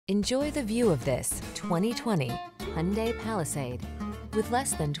Enjoy the view of this 2020 Hyundai Palisade. With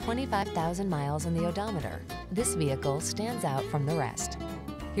less than 25,000 miles on the odometer, this vehicle stands out from the rest.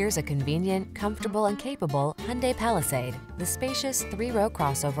 Here's a convenient, comfortable, and capable Hyundai Palisade, the spacious 3-row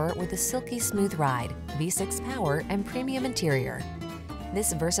crossover with a silky smooth ride, V6 power, and premium interior.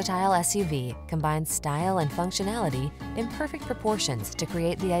 This versatile SUV combines style and functionality in perfect proportions to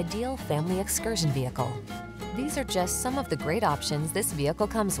create the ideal family excursion vehicle. These are just some of the great options this vehicle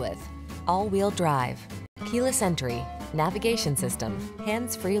comes with: all-wheel drive, keyless entry, navigation system,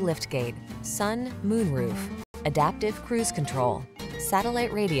 hands-free liftgate, sun, moonroof, adaptive cruise control,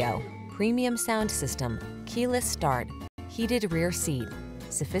 satellite radio, premium sound system, keyless start, heated rear seat.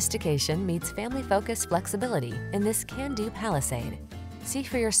 Sophistication meets family-focused flexibility in this can-do Palisade. See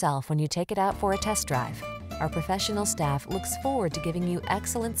for yourself when you take it out for a test drive. Our professional staff looks forward to giving you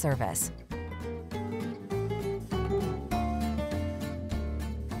excellent service.